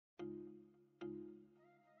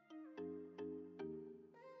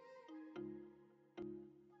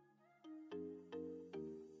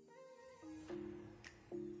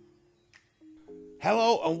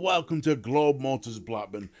Hello and welcome to Globe Motors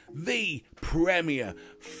Blackburn, the premier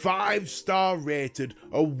 5-star rated,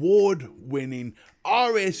 award-winning,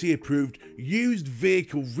 RAC approved used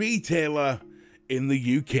vehicle retailer in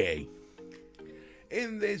the UK.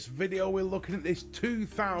 In this video we're looking at this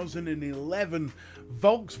 2011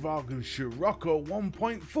 Volkswagen Scirocco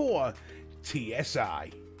 1.4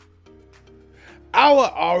 TSI.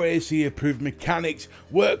 Our RAC approved mechanics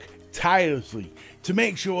work tirelessly to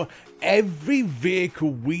make sure every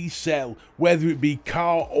vehicle we sell, whether it be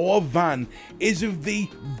car or van, is of the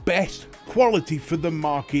best quality for the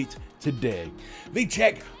market today. They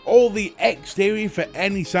check all the exterior for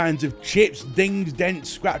any signs of chips, dings, dents,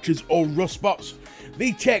 scratches or rust spots.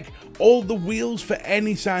 They check all the wheels for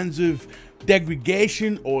any signs of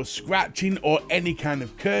degradation or scratching or any kind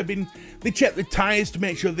of curbing. They check the tyres to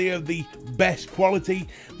make sure they are the best quality.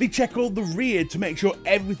 They check all the rear to make sure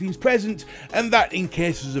everything's present, and that in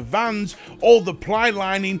cases of vans, all the ply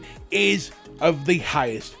lining is of the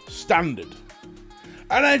highest standard.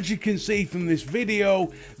 And as you can see from this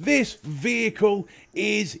video, this vehicle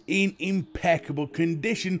is in impeccable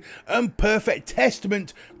condition and perfect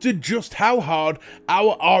testament to just how hard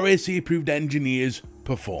our RAC approved engineers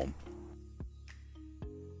perform.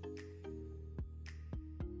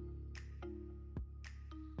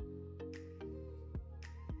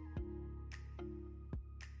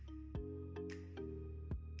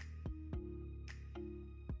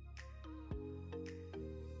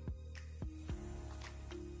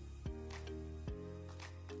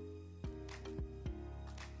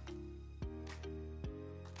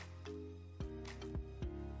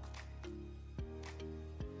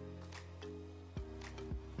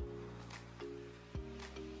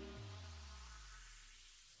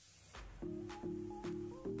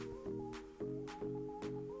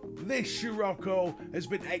 This Scirocco has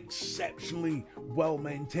been exceptionally well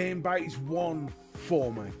maintained by its one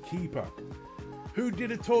former keeper, who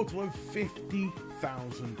did a total of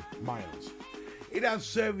 50,000 miles. It has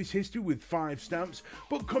service history with 5 stamps,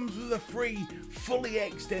 but comes with a free, fully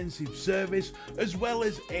extensive service, as well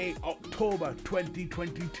as a October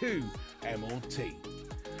 2022 MOT.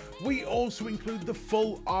 We also include the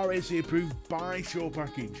full RAC approved buy show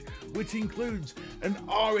package, which includes an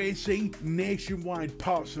RAC nationwide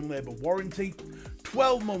parts and labour warranty,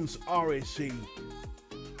 12 months RAC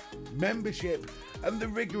membership, and the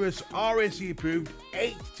rigorous RAC approved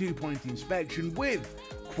 82-point inspection with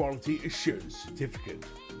quality assurance certificate.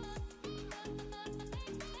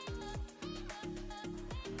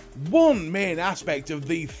 One main aspect of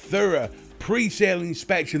the thorough pre-sale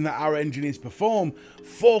inspection that our engineers perform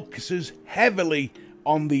focuses heavily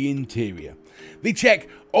on the interior. They check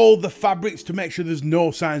all the fabrics to make sure there's no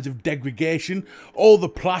signs of degradation, all the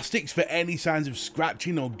plastics for any signs of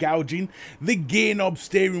scratching or gouging, the gear knob,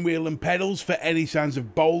 steering wheel and pedals for any signs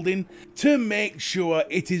of balding, to make sure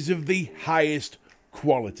it is of the highest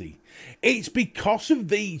quality. It's because of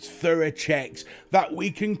these thorough checks that we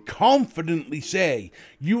can confidently say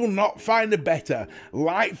you will not find a better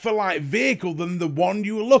like-for-like vehicle than the one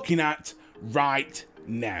you are looking at right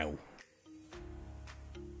now.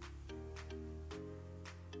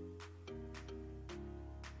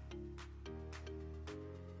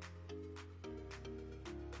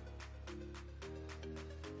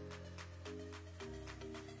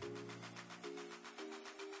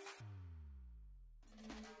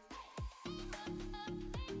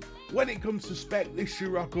 When it comes to spec, this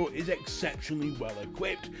Scirocco is exceptionally well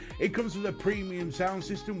equipped. It comes with a premium sound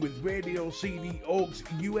system with radio, CD, aux,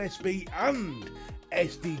 USB and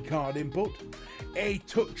SD card input, a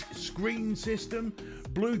touch screen system,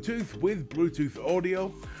 Bluetooth with Bluetooth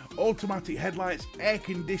audio, automatic headlights, air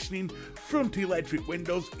conditioning, front electric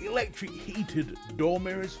windows, electric heated door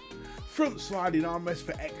mirrors, front sliding armrest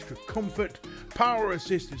for extra comfort, power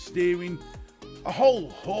assisted steering, a whole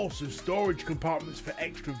host of storage compartments for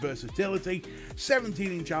extra versatility,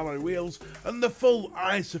 17-inch alloy wheels, and the full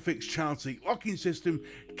ISOFIX child seat locking system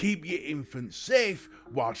keep your infant safe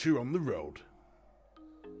whilst you're on the road.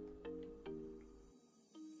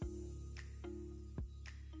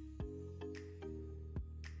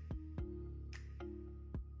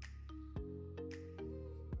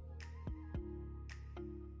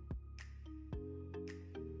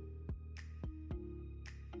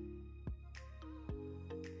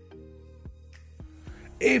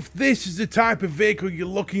 If this is the type of vehicle you're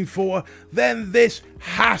looking for, then this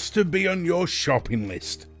has to be on your shopping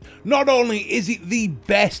list. Not only is it the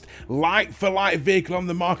best like-for-like vehicle on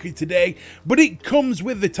the market today, but it comes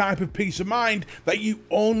with the type of peace of mind that you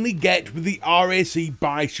only get with the RAC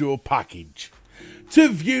Buy Show package. To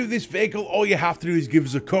view this vehicle, all you have to do is give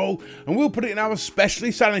us a call and we'll put it in our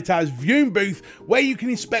specially sanitised viewing booth where you can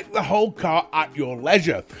inspect the whole car at your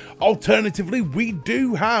leisure. Alternatively, we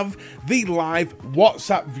do have the live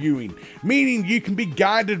WhatsApp viewing, meaning you can be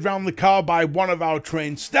guided around the car by one of our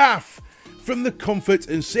trained staff from the comfort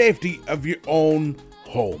and safety of your own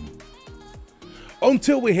home.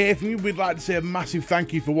 Until we hear from you, we'd like to say a massive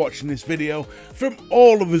thank you for watching this video. From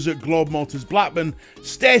all of us at Globe Motors Blackburn,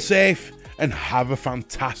 stay safe and have a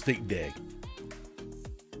fantastic day.